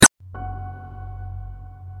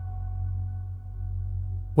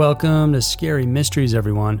Welcome to Scary Mysteries,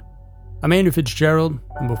 everyone. I'm Andrew Fitzgerald,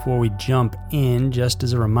 and before we jump in, just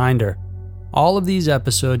as a reminder, all of these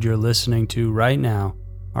episodes you're listening to right now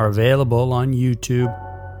are available on YouTube,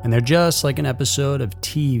 and they're just like an episode of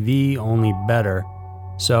TV, only better.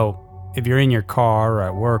 So, if you're in your car or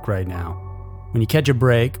at work right now, when you catch a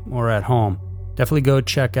break or at home, definitely go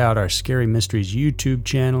check out our Scary Mysteries YouTube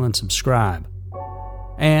channel and subscribe.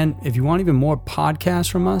 And if you want even more podcasts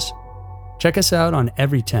from us, check us out on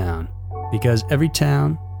Everytown, because every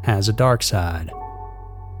town has a dark side.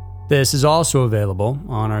 This is also available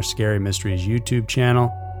on our Scary Mysteries YouTube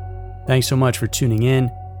channel. Thanks so much for tuning in.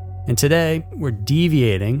 And today, we're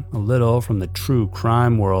deviating a little from the true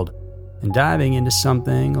crime world and diving into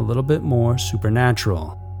something a little bit more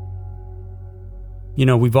supernatural. You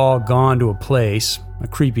know, we've all gone to a place, a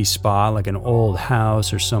creepy spot like an old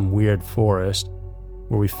house or some weird forest,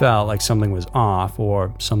 where we felt like something was off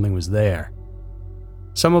or something was there.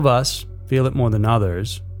 Some of us feel it more than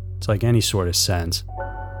others. It's like any sort of sense.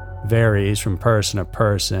 Varies from person to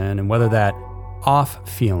person, and whether that off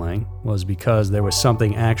feeling was because there was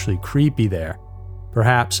something actually creepy there,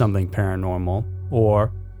 perhaps something paranormal,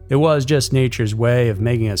 or it was just nature's way of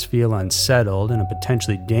making us feel unsettled in a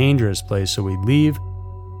potentially dangerous place so we leave,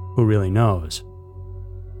 who really knows?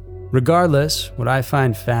 Regardless, what I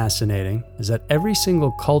find fascinating is that every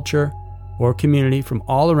single culture or community from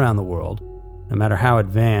all around the world, no matter how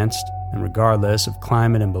advanced and regardless of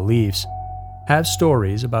climate and beliefs, have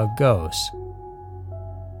stories about ghosts.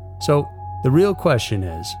 So, the real question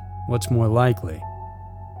is, what's more likely?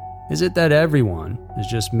 Is it that everyone is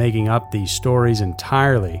just making up these stories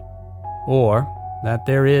entirely, or that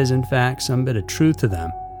there is in fact some bit of truth to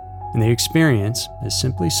them, and the experience is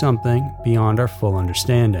simply something beyond our full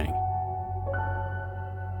understanding?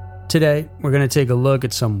 Today, we're going to take a look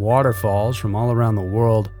at some waterfalls from all around the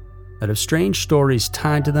world that have strange stories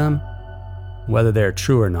tied to them. Whether they're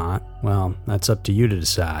true or not, well, that's up to you to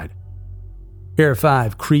decide. Here are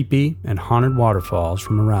 5 creepy and haunted waterfalls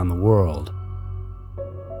from around the world.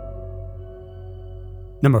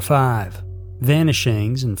 Number 5.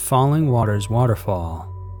 Vanishings in Falling Waters Waterfall.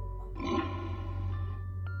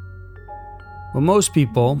 What most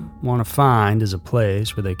people want to find is a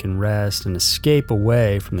place where they can rest and escape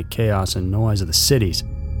away from the chaos and noise of the cities.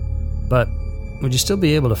 But would you still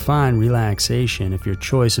be able to find relaxation if your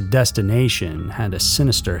choice of destination had a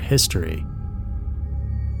sinister history?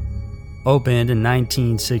 Opened in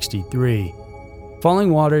 1963, Falling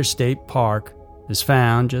Waters State Park is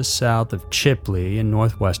found just south of Chipley in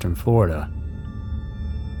northwestern Florida.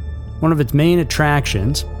 One of its main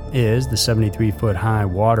attractions is the 73-foot-high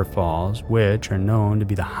waterfalls, which are known to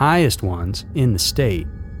be the highest ones in the state.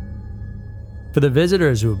 For the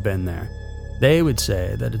visitors who have been there, they would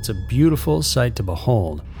say that it's a beautiful sight to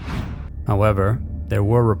behold. However, there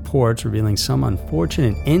were reports revealing some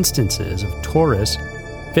unfortunate instances of tourists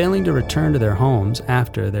failing to return to their homes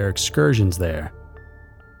after their excursions there.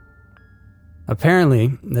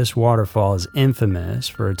 Apparently, this waterfall is infamous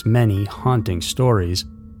for its many haunting stories.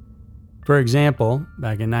 For example,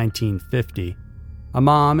 back in 1950, a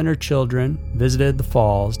mom and her children visited the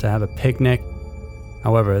falls to have a picnic.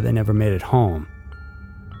 However, they never made it home.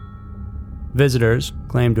 Visitors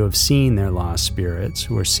claim to have seen their lost spirits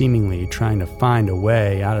who were seemingly trying to find a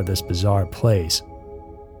way out of this bizarre place.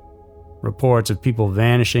 Reports of people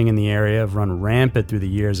vanishing in the area have run rampant through the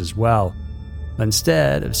years as well. But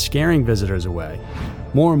instead of scaring visitors away,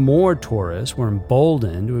 more and more tourists were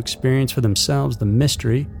emboldened to experience for themselves the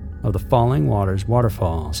mystery of the Falling Waters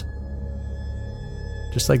waterfalls.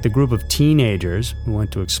 Just like the group of teenagers who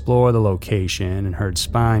went to explore the location and heard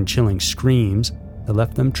spine-chilling screams that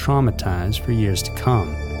left them traumatized for years to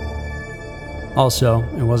come. Also,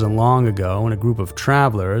 it wasn't long ago when a group of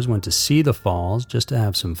travelers went to see the falls just to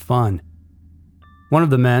have some fun. One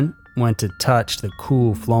of the men went to touch the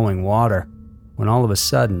cool flowing water when all of a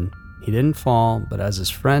sudden he didn't fall, but as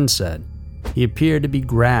his friend said, he appeared to be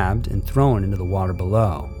grabbed and thrown into the water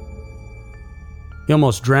below. He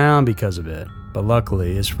almost drowned because of it, but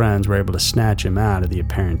luckily his friends were able to snatch him out of the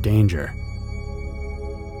apparent danger.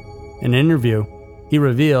 In an interview, he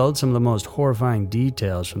revealed some of the most horrifying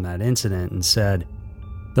details from that incident and said,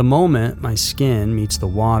 "The moment my skin meets the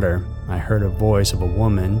water, I heard a voice of a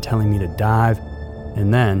woman telling me to dive,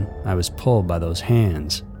 and then I was pulled by those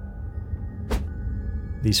hands."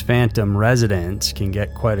 These phantom residents can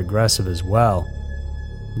get quite aggressive as well.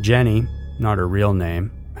 Jenny, not her real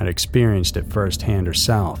name, had experienced it firsthand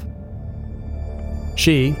herself.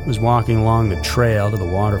 She was walking along the trail to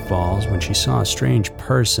the waterfalls when she saw a strange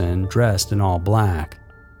person dressed in all black.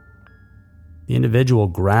 The individual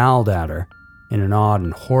growled at her in an odd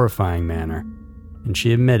and horrifying manner, and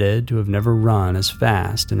she admitted to have never run as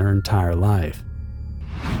fast in her entire life.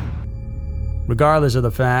 Regardless of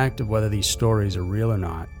the fact of whether these stories are real or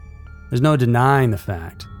not, there's no denying the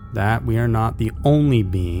fact that we are not the only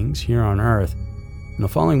beings here on Earth, and the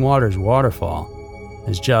Falling Waters waterfall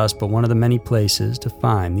is just but one of the many places to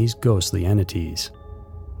find these ghostly entities.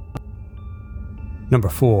 Number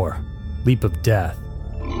 4. Leap of Death.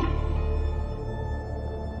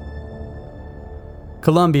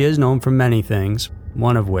 Colombia is known for many things,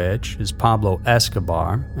 one of which is Pablo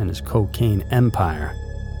Escobar and his cocaine empire.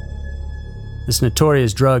 This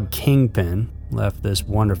notorious drug kingpin left this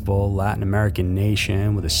wonderful Latin American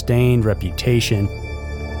nation with a stained reputation,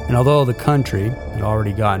 and although the country had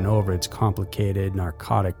already gotten over its complicated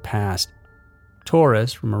narcotic past,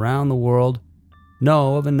 tourists from around the world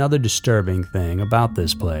know of another disturbing thing about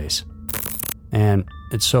this place. And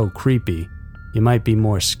it's so creepy, you might be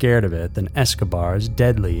more scared of it than Escobar's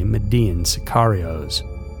deadly Median sicarios.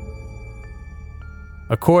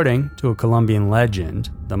 According to a Colombian legend,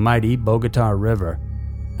 the mighty Bogota River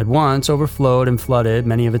had once overflowed and flooded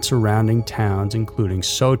many of its surrounding towns, including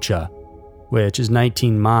Socha, which is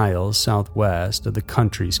 19 miles southwest of the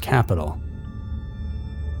country's capital.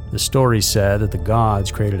 The story said that the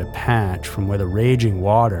gods created a patch from where the raging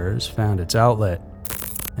waters found its outlet,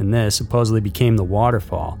 and this supposedly became the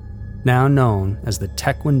waterfall, now known as the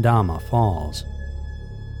Tequendama Falls.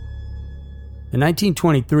 In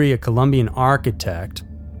 1923, a Colombian architect,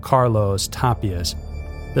 Carlos Tapias,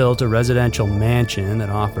 built a residential mansion that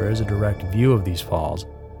offers a direct view of these falls.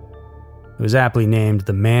 It was aptly named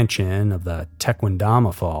the Mansion of the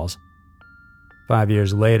Tequendama Falls. 5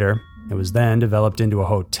 years later, it was then developed into a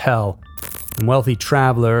hotel, and wealthy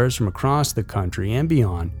travelers from across the country and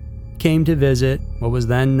beyond came to visit what was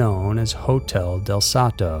then known as Hotel del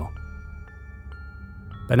Sato.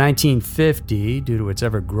 By 1950, due to its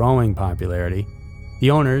ever-growing popularity, the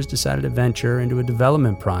owners decided to venture into a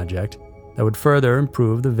development project that would further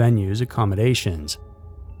improve the venue's accommodations.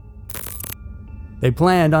 They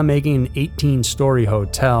planned on making an 18-story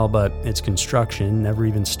hotel, but its construction never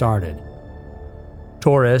even started.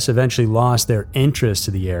 Tourists eventually lost their interest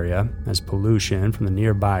to the area as pollution from the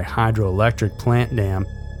nearby hydroelectric plant dam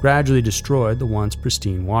gradually destroyed the once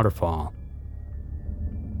pristine waterfall.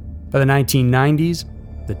 By the 1990s,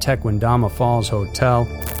 the Tequendama Falls Hotel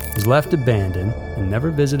was left abandoned and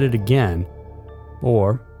never visited again,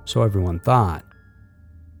 or so everyone thought.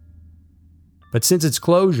 But since its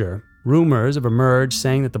closure, rumors have emerged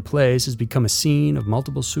saying that the place has become a scene of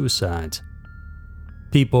multiple suicides.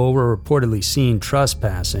 People were reportedly seen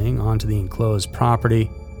trespassing onto the enclosed property,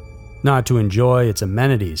 not to enjoy its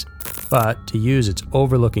amenities, but to use its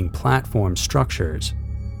overlooking platform structures.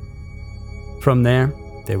 From there,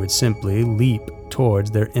 they would simply leap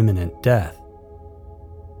towards their imminent death.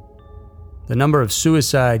 The number of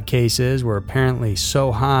suicide cases were apparently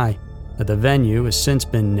so high that the venue has since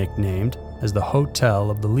been nicknamed as the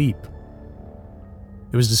Hotel of the Leap.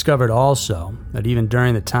 It was discovered also that even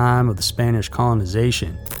during the time of the Spanish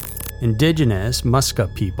colonization, indigenous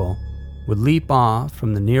Muisca people would leap off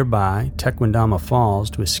from the nearby Tequendama Falls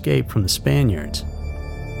to escape from the Spaniards.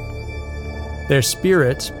 Their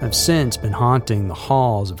spirits have since been haunting the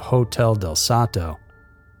halls of Hotel del Sato,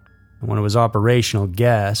 and when it was operational,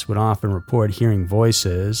 guests would often report hearing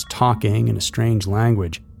voices talking in a strange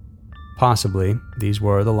language. Possibly, these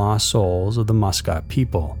were the lost souls of the Muisca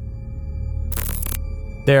people.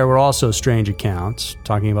 There were also strange accounts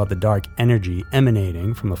talking about the dark energy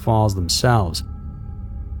emanating from the falls themselves.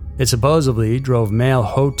 It supposedly drove male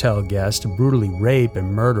hotel guests to brutally rape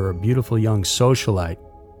and murder a beautiful young socialite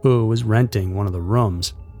who was renting one of the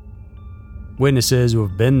rooms. Witnesses who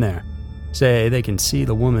have been there say they can see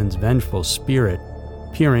the woman's vengeful spirit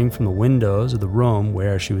peering from the windows of the room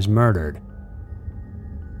where she was murdered.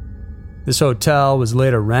 This hotel was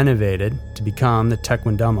later renovated to become the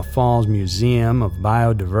Tequendama Falls Museum of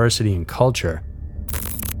Biodiversity and Culture.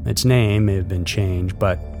 Its name may have been changed,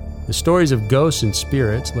 but the stories of ghosts and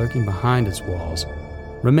spirits lurking behind its walls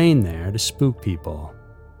remain there to spook people.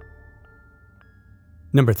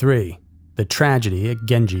 Number 3. The Tragedy at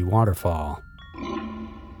Genji Waterfall.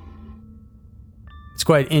 It's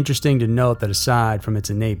quite interesting to note that aside from its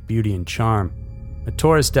innate beauty and charm, a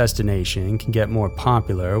tourist destination can get more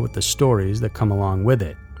popular with the stories that come along with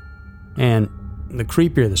it. And the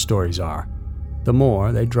creepier the stories are, the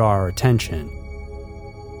more they draw our attention.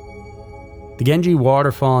 The Genji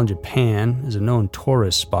Waterfall in Japan is a known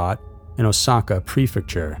tourist spot in Osaka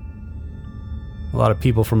Prefecture. A lot of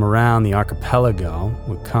people from around the archipelago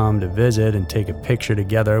would come to visit and take a picture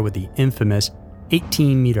together with the infamous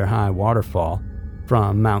 18-meter-high waterfall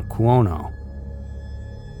from Mount Kuono.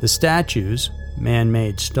 The statues,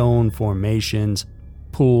 man-made stone formations,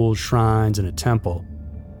 pools, shrines, and a temple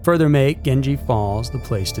further make Genji Falls the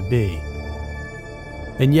place to be.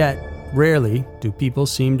 And yet, rarely do people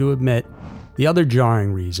seem to admit the other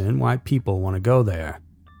jarring reason why people want to go there.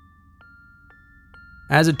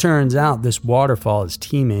 As it turns out, this waterfall is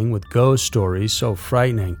teeming with ghost stories so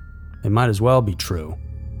frightening they might as well be true.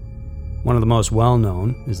 One of the most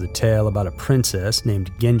well-known is the tale about a princess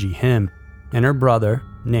named Genji Him and her brother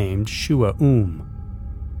named Shua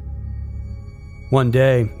One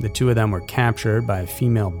day, the two of them were captured by a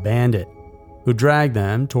female bandit who dragged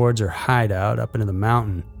them towards her hideout up into the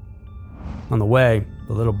mountain. On the way,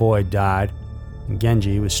 the little boy died, and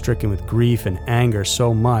Genji was stricken with grief and anger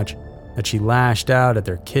so much that she lashed out at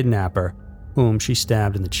their kidnapper, whom she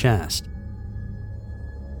stabbed in the chest.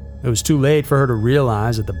 It was too late for her to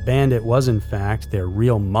realize that the bandit was in fact their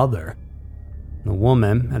real mother. The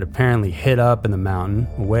woman had apparently hid up in the mountain,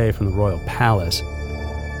 away from the royal palace.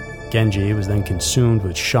 Genji was then consumed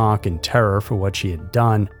with shock and terror for what she had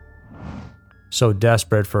done. So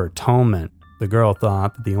desperate for atonement, the girl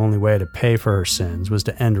thought that the only way to pay for her sins was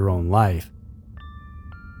to end her own life.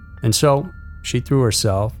 And so, she threw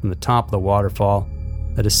herself from the top of the waterfall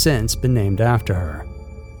that has since been named after her.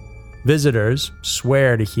 Visitors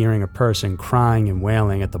swear to hearing a person crying and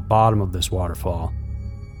wailing at the bottom of this waterfall.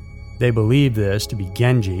 They believe this to be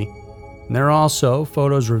Genji, and there are also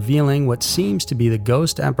photos revealing what seems to be the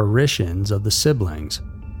ghost apparitions of the siblings.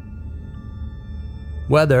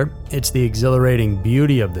 Whether it's the exhilarating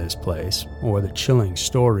beauty of this place or the chilling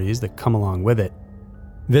stories that come along with it,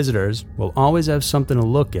 visitors will always have something to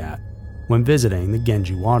look at when visiting the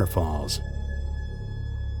Genji Waterfalls.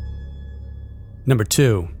 Number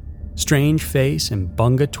 2. Strange Face and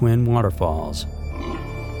Bunga Twin Waterfalls.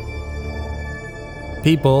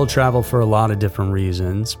 People travel for a lot of different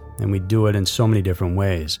reasons, and we do it in so many different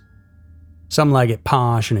ways. Some like it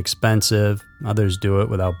posh and expensive, others do it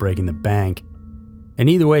without breaking the bank. And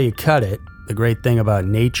either way you cut it, the great thing about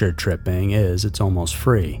nature tripping is it's almost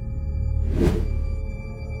free.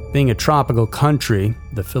 Being a tropical country,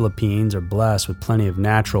 the Philippines are blessed with plenty of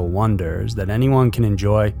natural wonders that anyone can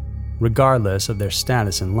enjoy regardless of their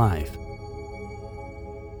status in life.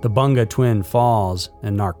 The Bunga Twin Falls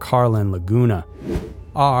and Narcarlan Laguna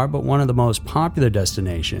are but one of the most popular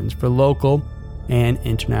destinations for local and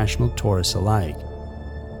international tourists alike.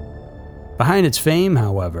 Behind its fame,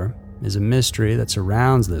 however, is a mystery that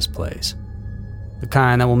surrounds this place, the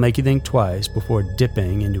kind that will make you think twice before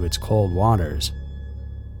dipping into its cold waters.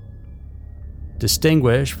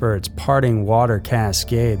 Distinguished for its parting water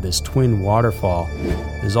cascade, this twin waterfall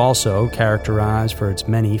is also characterized for its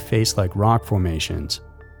many face-like rock formations.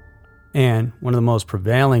 And one of the most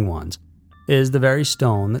prevailing ones is the very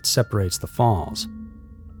stone that separates the falls.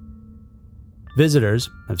 Visitors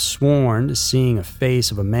have sworn to seeing a face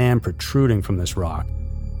of a man protruding from this rock.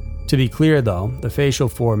 To be clear though, the facial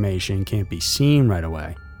formation can't be seen right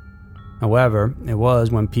away. However, it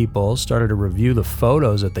was when people started to review the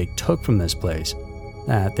photos that they took from this place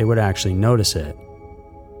that they would actually notice it.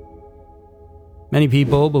 Many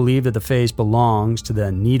people believe that the face belongs to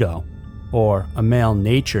the Nido, or a male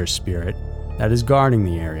nature spirit that is guarding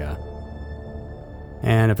the area.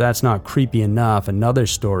 And if that's not creepy enough, another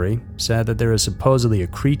story said that there is supposedly a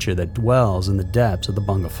creature that dwells in the depths of the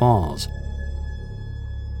Bunga Falls.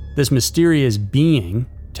 This mysterious being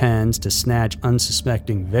tends to snatch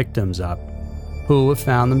unsuspecting victims up who have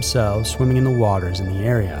found themselves swimming in the waters in the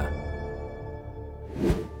area.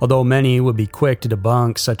 Although many would be quick to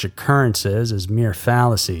debunk such occurrences as mere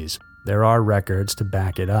fallacies, there are records to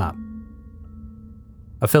back it up.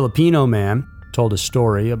 A Filipino man told a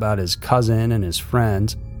story about his cousin and his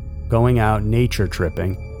friends going out nature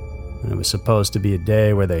tripping, and it was supposed to be a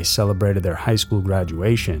day where they celebrated their high school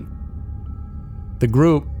graduation. The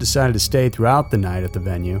group decided to stay throughout the night at the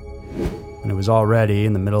venue, and it was already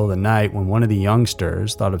in the middle of the night when one of the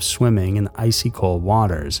youngsters thought of swimming in the icy cold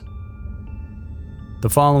waters. The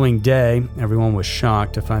following day, everyone was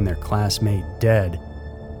shocked to find their classmate dead.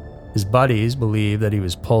 His buddies believed that he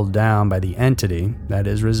was pulled down by the entity that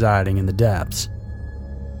is residing in the depths.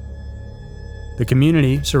 The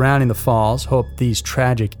community surrounding the falls hoped these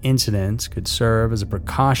tragic incidents could serve as a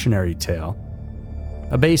precautionary tale,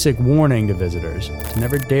 a basic warning to visitors to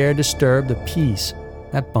never dare disturb the peace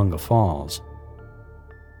at Bunga Falls.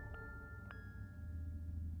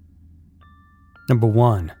 Number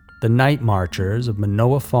 1. The Night Marchers of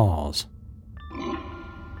Manoa Falls.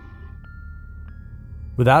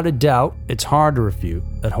 Without a doubt, it's hard to refute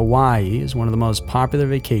that Hawaii is one of the most popular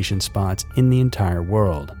vacation spots in the entire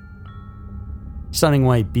world. Stunning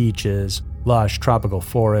white beaches, lush tropical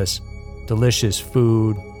forests, delicious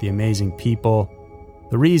food, the amazing people.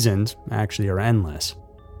 The reasons actually are endless.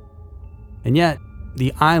 And yet,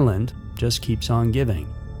 the island just keeps on giving.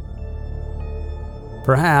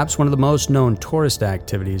 Perhaps one of the most known tourist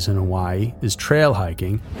activities in Hawaii is trail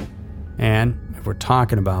hiking, and if we're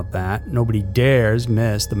talking about that, nobody dares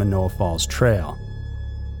miss the Manoa Falls Trail.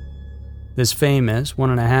 This famous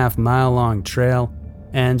 1.5-mile-long trail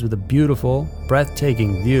ends with a beautiful,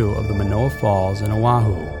 breathtaking view of the Manoa Falls in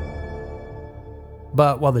Oahu.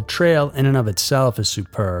 But while the trail in and of itself is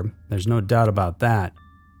superb, there's no doubt about that,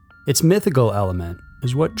 its mythical element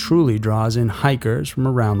is what truly draws in hikers from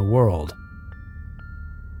around the world.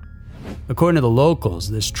 According to the locals,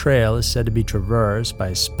 this trail is said to be traversed by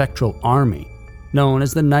a spectral army known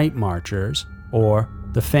as the Night Marchers or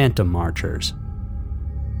the Phantom Marchers.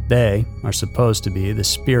 They are supposed to be the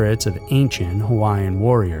spirits of ancient Hawaiian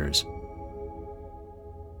warriors.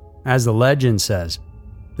 As the legend says,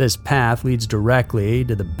 this path leads directly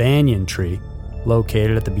to the banyan tree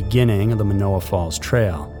located at the beginning of the Manoa Falls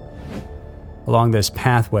Trail. Along this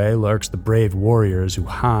pathway lurks the brave warriors who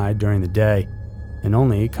hide during the day and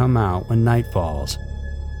only come out when night falls.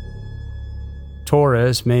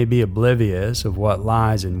 Tourists may be oblivious of what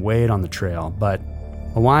lies in wait on the trail, but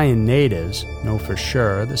Hawaiian natives know for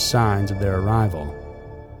sure the signs of their arrival.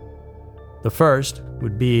 The first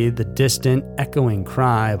would be the distant, echoing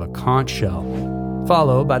cry of a conch shell,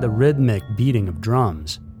 followed by the rhythmic beating of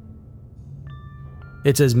drums.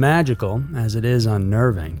 It's as magical as it is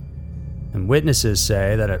unnerving, and witnesses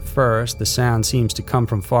say that at first the sound seems to come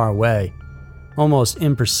from far away, almost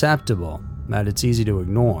imperceptible, that it's easy to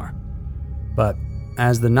ignore. But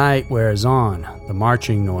as the night wears on, the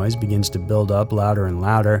marching noise begins to build up louder and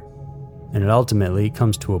louder, and it ultimately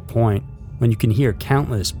comes to a point when you can hear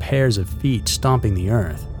countless pairs of feet stomping the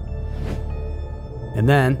earth. And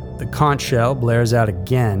then the conch shell blares out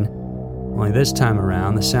again, only this time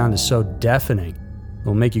around the sound is so deafening it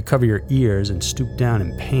will make you cover your ears and stoop down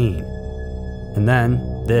in pain. And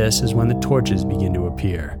then this is when the torches begin to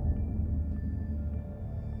appear.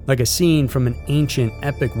 Like a scene from an ancient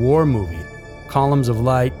epic war movie, columns of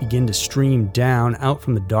light begin to stream down out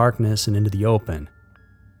from the darkness and into the open.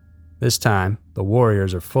 This time, the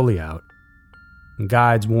warriors are fully out, and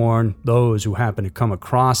guides warn those who happen to come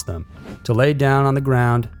across them to lay down on the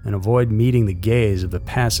ground and avoid meeting the gaze of the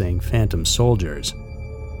passing phantom soldiers.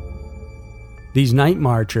 These night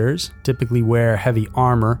marchers typically wear heavy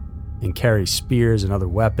armor and carry spears and other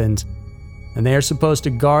weapons, and they are supposed to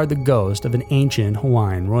guard the ghost of an ancient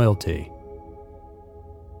Hawaiian royalty.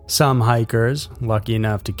 Some hikers, lucky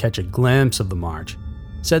enough to catch a glimpse of the march,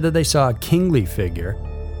 said that they saw a kingly figure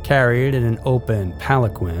carried in an open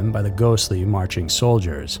palanquin by the ghostly marching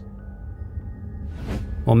soldiers.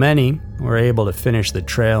 While many were able to finish the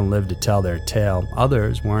trail and live to tell their tale,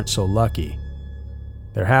 others weren't so lucky.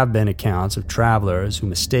 There have been accounts of travelers who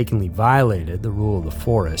mistakenly violated the rule of the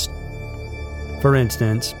forest. For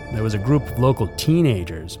instance, there was a group of local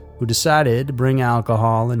teenagers who decided to bring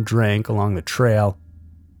alcohol and drink along the trail.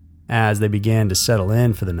 As they began to settle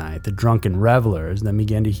in for the night, the drunken revelers then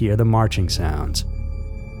began to hear the marching sounds.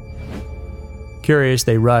 Curious,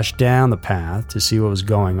 they rushed down the path to see what was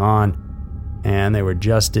going on, and they were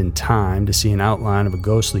just in time to see an outline of a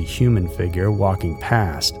ghostly human figure walking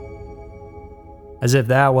past. As if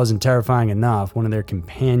that wasn't terrifying enough, one of their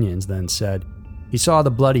companions then said he saw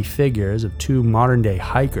the bloody figures of two modern-day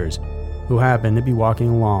hikers who happened to be walking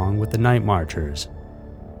along with the night marchers.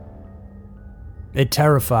 It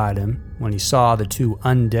terrified him when he saw the two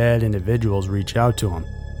undead individuals reach out to him.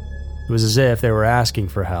 It was as if they were asking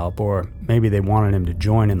for help, or maybe they wanted him to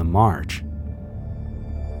join in the march.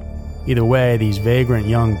 Either way, these vagrant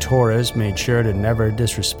young tourists made sure to never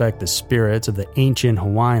disrespect the spirits of the ancient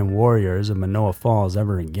Hawaiian warriors of Manoa Falls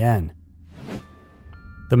ever again.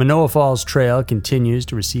 The Manoa Falls Trail continues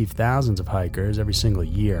to receive thousands of hikers every single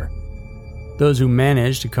year. Those who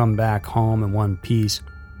manage to come back home in one piece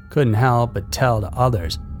couldn't help but tell to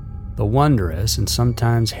others the wondrous and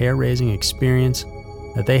sometimes hair-raising experience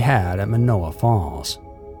that they had at Manoa Falls.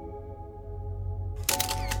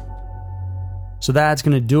 So that's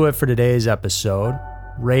going to do it for today's episode.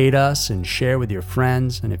 Rate us and share with your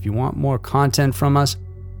friends, and if you want more content from us,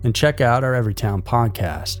 then check out our Everytown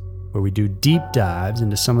podcast, where we do deep dives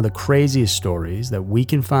into some of the craziest stories that we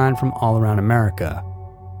can find from all around America.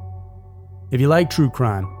 If you like true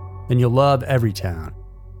crime, then you'll love Everytown.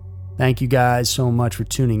 Thank you guys so much for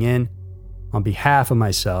tuning in. On behalf of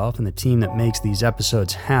myself and the team that makes these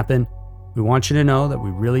episodes happen, we want you to know that we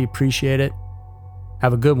really appreciate it.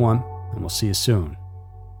 Have a good one, and we'll see you soon.